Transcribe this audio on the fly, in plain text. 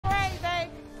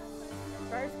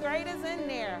grade is in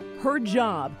there. Her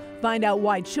job, find out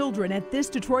why children at this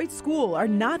Detroit school are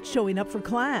not showing up for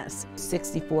class.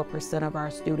 64% of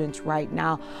our students right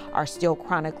now are still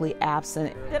chronically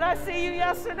absent. Did I see you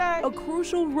yesterday? A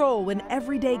crucial role when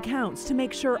every day counts to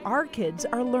make sure our kids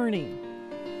are learning.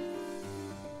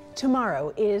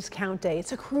 Tomorrow is Count Day.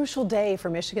 It's a crucial day for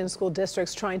Michigan school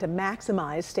districts trying to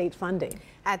maximize state funding.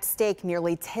 At stake,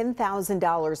 nearly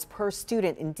 $10,000 per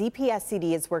student, and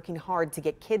DPSCD is working hard to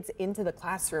get kids into the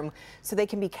classroom so they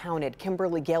can be counted.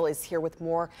 Kimberly Gill is here with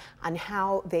more on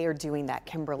how they are doing that.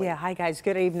 Kimberly. Yeah, hi guys,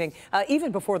 good evening.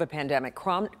 Even before the pandemic,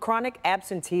 chronic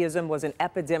absenteeism was an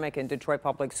epidemic in Detroit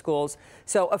public schools.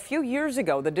 So a few years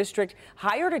ago, the district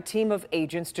hired a team of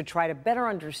agents to try to better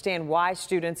understand why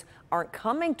students aren't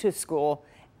coming to school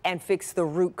and fix the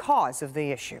root cause of the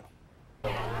issue.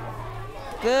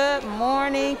 Good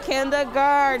morning,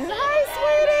 kindergarten.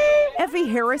 Hi, sweetie. Effie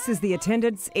Harris is the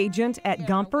attendance agent at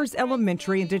Gompers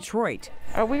Elementary in Detroit.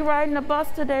 Are we riding the bus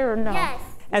today or no? Yes.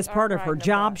 As part of her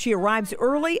job, she arrives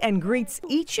early and greets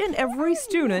each and every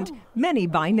student, many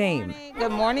by name.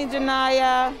 Good morning,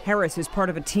 Janaya. Harris is part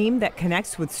of a team that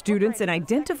connects with students and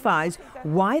identifies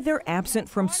why they're absent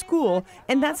from school,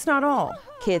 and that's not all.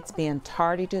 Kids being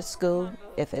tardy to school,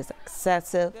 if it's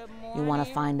excessive, you want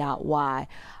to find out why.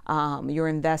 You're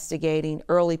investigating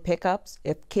early pickups.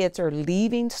 If kids are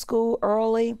leaving school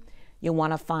early, you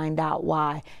want to find out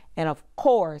why. And of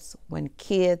course, when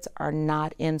kids are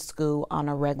not in school on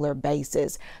a regular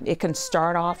basis, it can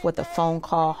start off with a phone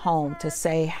call home to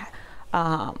say,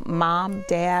 Mom,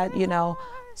 Dad, you know,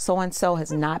 so-and-so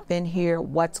has not been here.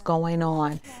 What's going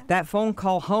on? That phone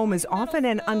call home is often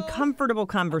an uncomfortable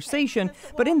conversation,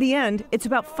 but in the end, it's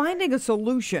about finding a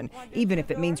solution, even if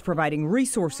it means providing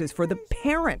resources for the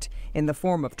parent in the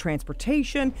form of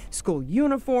transportation, school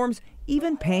uniforms,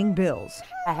 even paying bills.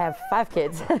 I have 5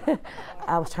 kids.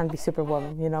 I was trying to be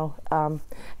superwoman, you know.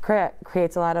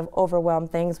 Creates a lot of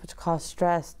overwhelmed things, which cause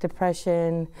stress,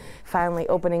 depression. Finally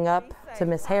opening up to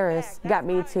Miss Harris got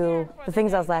me to the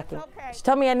things I was lacking. She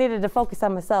told me I needed to focus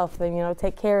on myself and, you know,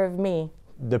 take care of me.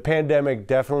 The pandemic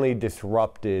definitely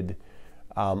disrupted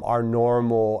our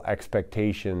normal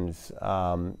expectations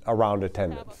around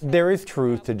attendance. There is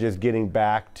truth to just getting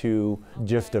back to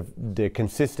just the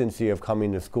consistency of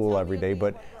coming to school every day,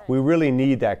 but we really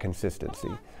need that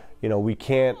consistency. You know, we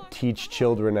can't teach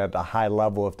children at a high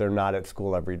level if they're not at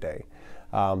school every day.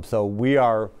 So we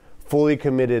are fully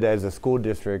committed as a school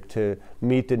district to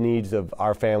meet the needs of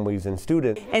our families and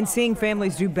students. And seeing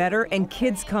families do better and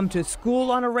kids come to school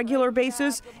on a regular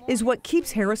basis is what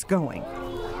keeps Harris going.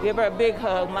 Give her a big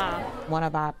hug, Mom. One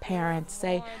of our parents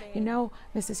say, you know,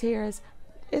 Mrs. Harris,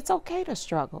 it's okay to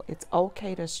struggle. It's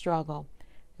okay to struggle.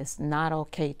 It's not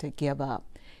okay to give up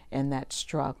in that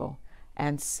struggle.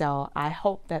 And so I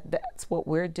hope that that's what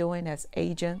we're doing as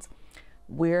agents.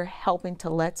 We're helping to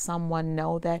let someone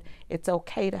know that it's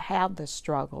okay to have the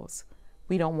struggles.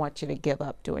 We don't want you to give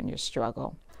up during your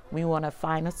struggle. We want to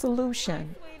find a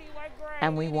solution,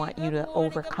 and we want you to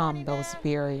overcome those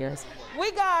barriers.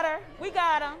 We got her. We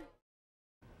got him.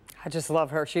 I just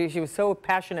love her. She was so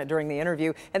passionate during the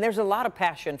interview, and there's a lot of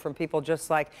passion from people just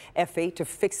like Effie to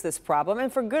fix this problem,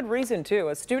 and for good reason too.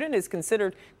 A student is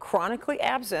considered chronically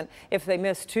absent if they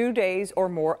miss 2 days or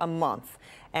more a month.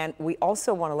 And we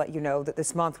also want to let you know that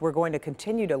this month we're going to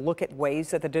continue to look at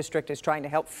ways that the district is trying to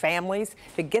help families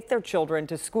to get their children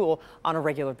to school on a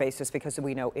regular basis, because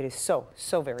we know it is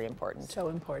so very important. So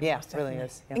important. Yeah, it really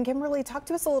is. Yeah. And Kimberly, talk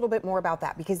to us a little bit more about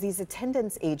that, because these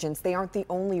attendance agents, they aren't the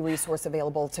only resource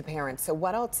available to parents. So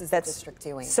what else is the district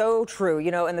doing? So true,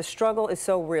 you know, and the struggle is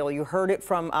so real. You heard it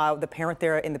from the parent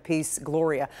there in the piece,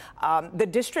 Gloria. The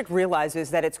district realizes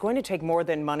that it's going to take more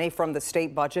than money from the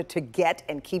state budget to get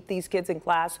and keep these kids in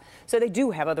class. So they do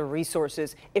have other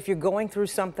resources. If you're going through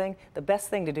something, the best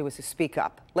thing to do is to speak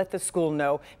up. Let the school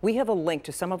know. We have a link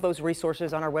to some of those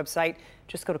resources on our website.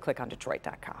 Just go to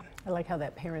clickondetroit.com. I like how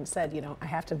that parent said, you know, I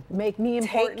have to make me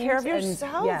important. Take care of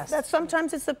yourself. Yes. That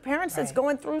sometimes it's the parents that's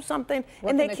going through something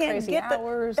and they can't get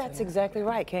the, that's exactly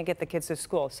right. Can't get the kids to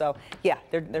school. So yeah,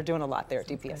 they're doing a lot there at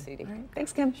DPSCD. Right.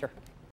 Thanks, Kim. Sure.